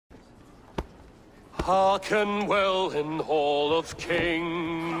Hearken well in Hall of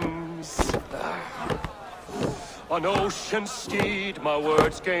Kings. On ocean steed my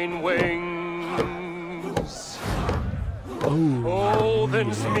words gain wings.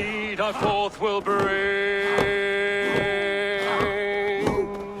 Odin's mead I forth will bring.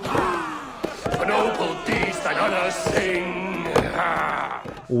 For noble deeds thine honor sing.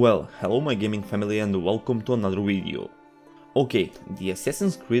 Well, hello my gaming family and welcome to another video. Okay, the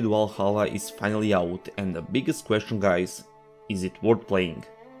Assassin's Creed Valhalla is finally out, and the biggest question, guys, is it worth playing?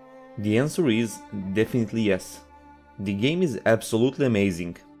 The answer is definitely yes. The game is absolutely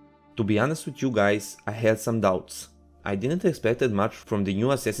amazing. To be honest with you guys, I had some doubts. I didn't expect much from the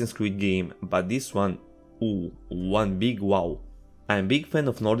new Assassin's Creed game, but this one, one big wow. I'm a big fan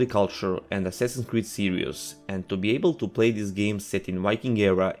of Nordic culture and Assassin's Creed series, and to be able to play this game set in Viking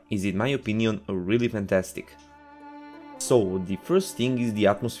era is in my opinion really fantastic. So, the first thing is the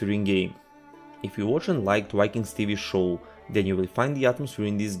atmosphere in game. If you watch and liked Vikings TV show, then you will find the atmosphere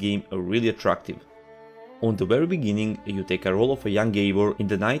in this game really attractive. On the very beginning, you take a role of a young Eivor in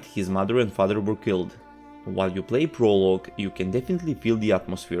the night his mother and father were killed. While you play prologue, you can definitely feel the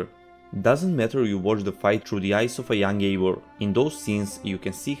atmosphere. Doesn't matter you watch the fight through the eyes of a young Eivor, in those scenes you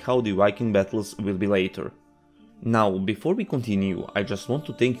can see how the Viking battles will be later. Now, before we continue, I just want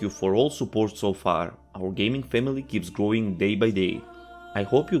to thank you for all support so far. Our gaming family keeps growing day by day. I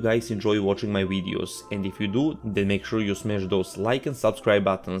hope you guys enjoy watching my videos, and if you do, then make sure you smash those like and subscribe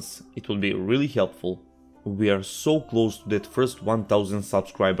buttons, it will be really helpful. We are so close to that first 1000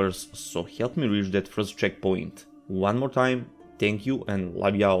 subscribers, so help me reach that first checkpoint. One more time, thank you and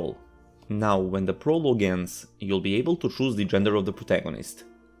love ya all. Now, when the prologue ends, you'll be able to choose the gender of the protagonist.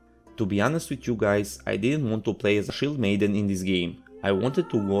 To be honest with you guys, I didn't want to play as a shield maiden in this game. I wanted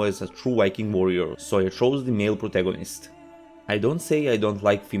to go as a true Viking warrior, so I chose the male protagonist. I don't say I don't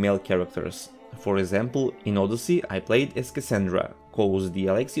like female characters. For example, in Odyssey I played as Cassandra, cause the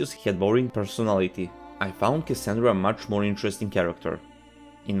Alexios had boring personality. I found Cassandra a much more interesting character.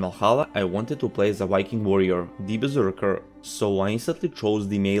 In Valhalla I wanted to play as a Viking warrior, the Berserker, so I instantly chose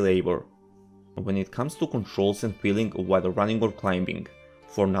the male Eivor. When it comes to controls and feeling while running or climbing,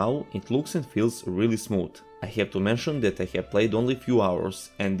 for now it looks and feels really smooth. I have to mention that I have played only few hours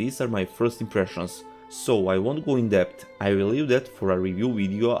and these are my first impressions, so I won't go in depth, I will leave that for a review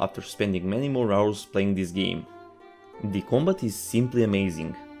video after spending many more hours playing this game. The combat is simply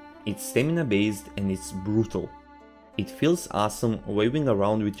amazing. It's stamina based and it's brutal. It feels awesome waving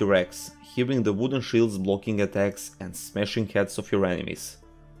around with your axe, hearing the wooden shields blocking attacks and smashing heads of your enemies.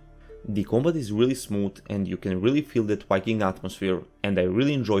 The combat is really smooth and you can really feel that Viking atmosphere, and I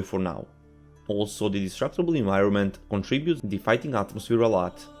really enjoy for now. Also, the destructible environment contributes the fighting atmosphere a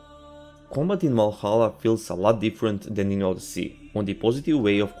lot. Combat in Valhalla feels a lot different than in Odyssey, on the positive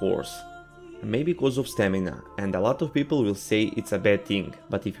way of course. Maybe because of stamina, and a lot of people will say it's a bad thing,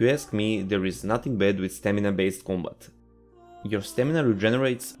 but if you ask me, there is nothing bad with stamina based combat. Your stamina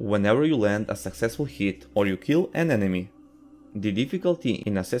regenerates whenever you land a successful hit or you kill an enemy. The difficulty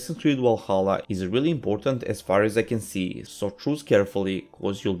in Assassin's Creed Valhalla is really important as far as I can see, so choose carefully,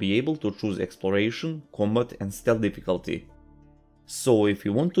 cause you'll be able to choose exploration, combat and stealth difficulty. So if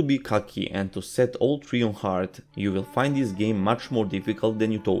you want to be cocky and to set all three on hard, you will find this game much more difficult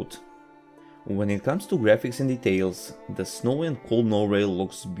than you thought. When it comes to graphics and details, the snow and cold Norway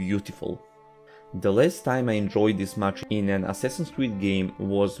looks beautiful. The last time I enjoyed this much in an Assassin's Creed game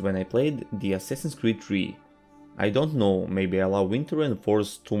was when I played the Assassin's Creed 3. I don't know, maybe I love winter and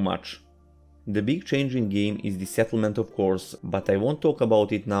forest too much. The big change in game is the settlement of course, but I won't talk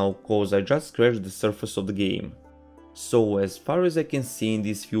about it now cause I just scratched the surface of the game. So as far as I can see in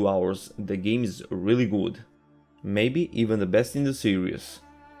these few hours, the game is really good. Maybe even the best in the series.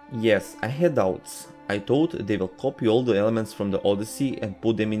 Yes, I had doubts. I thought they will copy all the elements from the Odyssey and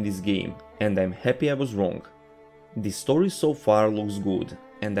put them in this game, and I'm happy I was wrong. The story so far looks good,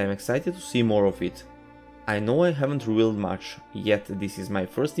 and I'm excited to see more of it. I know I haven't revealed much, yet this is my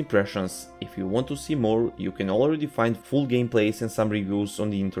first impressions. If you want to see more, you can already find full gameplays and some reviews on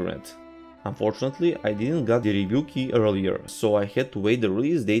the internet. Unfortunately, I didn't get the review key earlier, so I had to wait the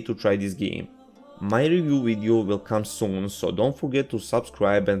release date to try this game. My review video will come soon, so don't forget to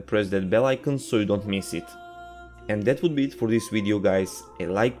subscribe and press that bell icon so you don't miss it. And that would be it for this video guys, a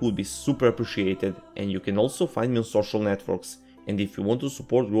like would be super appreciated, and you can also find me on social networks, and if you want to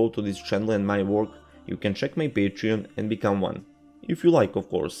support growth to this channel and my work, you can check my Patreon and become one. If you like of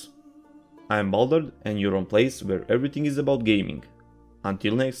course. I am Baldard and you're on place where everything is about gaming.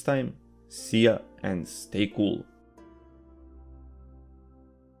 Until next time, see ya and stay cool.